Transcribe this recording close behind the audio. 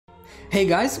Hey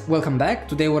guys, welcome back.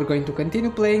 Today we're going to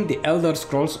continue playing the Elder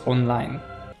Scrolls Online.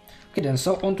 Okay then,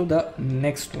 so on to the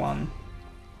next one.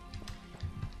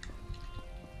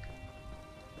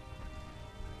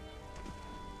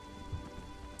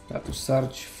 Got to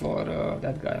search for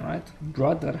that guy, right?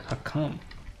 Brother Hakam.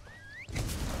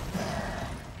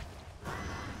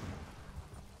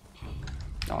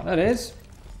 Oh, that is.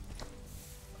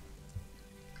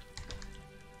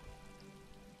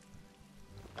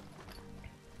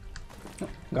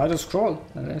 Got a scroll,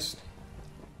 at least.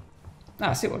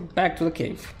 Ah, see, we're back to the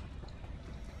cave.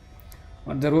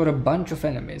 Well, there were a bunch of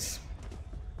enemies.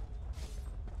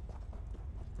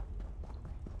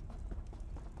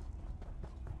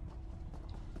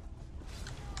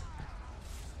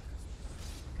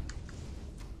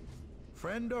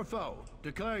 Friend or foe,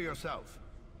 declare yourself.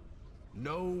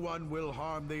 No one will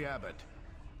harm the abbot,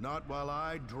 not while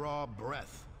I draw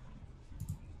breath.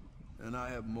 And I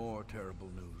have more terrible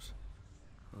news.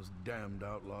 Those damned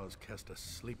outlaws cast a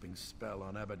sleeping spell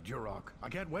on Abbot Duroc. I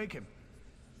can't wake him.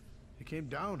 He came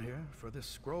down here for this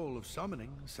scroll of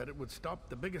summoning, said it would stop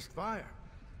the biggest fire.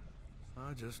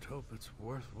 I just hope it's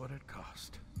worth what it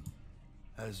cost.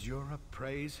 Azura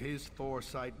praise his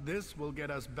foresight. This will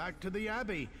get us back to the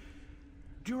Abbey.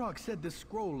 Duroc said this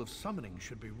scroll of summoning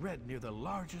should be read near the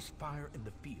largest fire in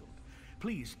the field.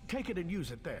 Please, take it and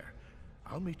use it there.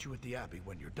 I'll meet you at the Abbey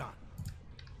when you're done.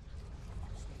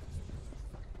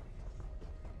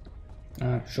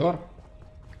 Sure.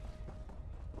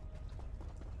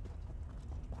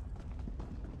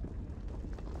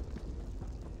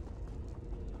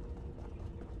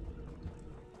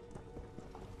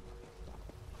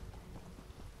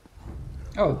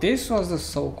 Oh, this was the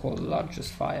so-called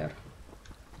largest fire.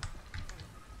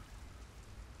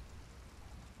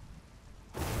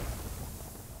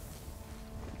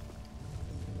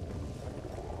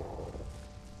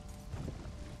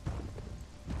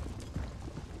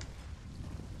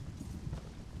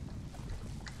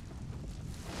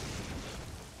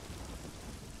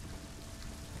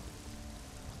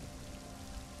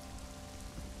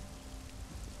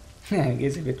 I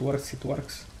guess if it works, it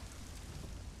works.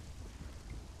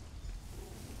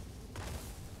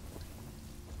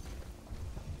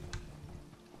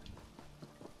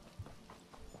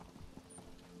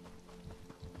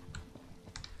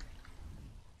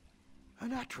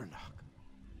 An Atronach.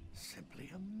 Simply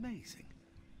amazing.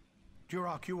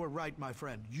 Duroc, you were right, my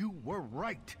friend. You were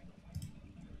right.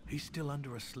 He's still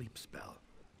under a sleep spell.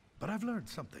 But I've learned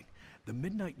something. The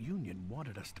Midnight Union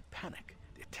wanted us to panic.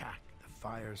 The attack, the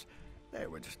fires, they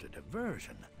were just a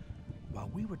diversion. While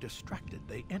we were distracted,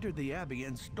 they entered the Abbey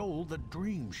and stole the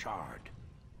Dream Shard.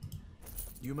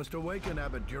 You must awaken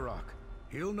Abbot Duroc.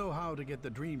 He'll know how to get the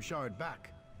Dream Shard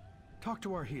back. Talk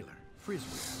to our healer,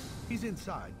 Friswood. He's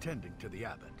inside tending to the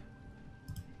Abbot.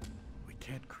 We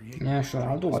can't create Sure,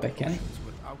 I'll do what I can.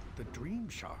 without the Dream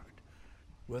Shard.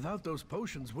 Without those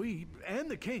potions, we, and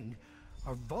the King,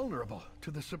 are vulnerable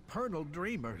to the supernal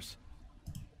dreamers.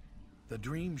 The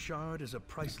Dream Shard is a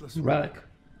priceless relic,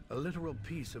 a literal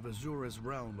piece of Azura's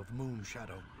realm of moon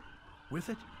shadow. With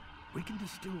it, we can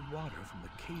distill water from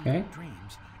the cave of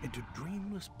dreams into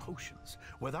dreamless potions.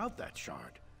 Without that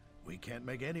shard, we can't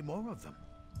make any more of them.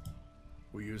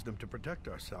 We use them to protect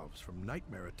ourselves from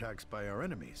nightmare attacks by our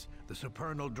enemies, the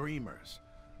supernal dreamers.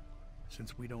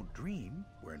 Since we don't dream,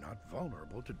 we're not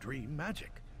vulnerable to dream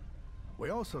magic. We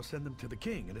also send them to the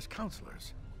king and his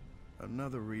counselors.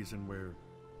 Another reason we're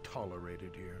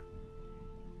tolerated here.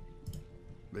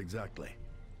 Exactly.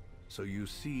 So you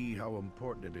see how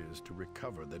important it is to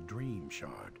recover the Dream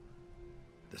Shard.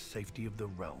 The safety of the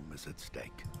realm is at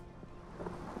stake.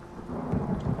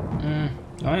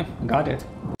 I got it.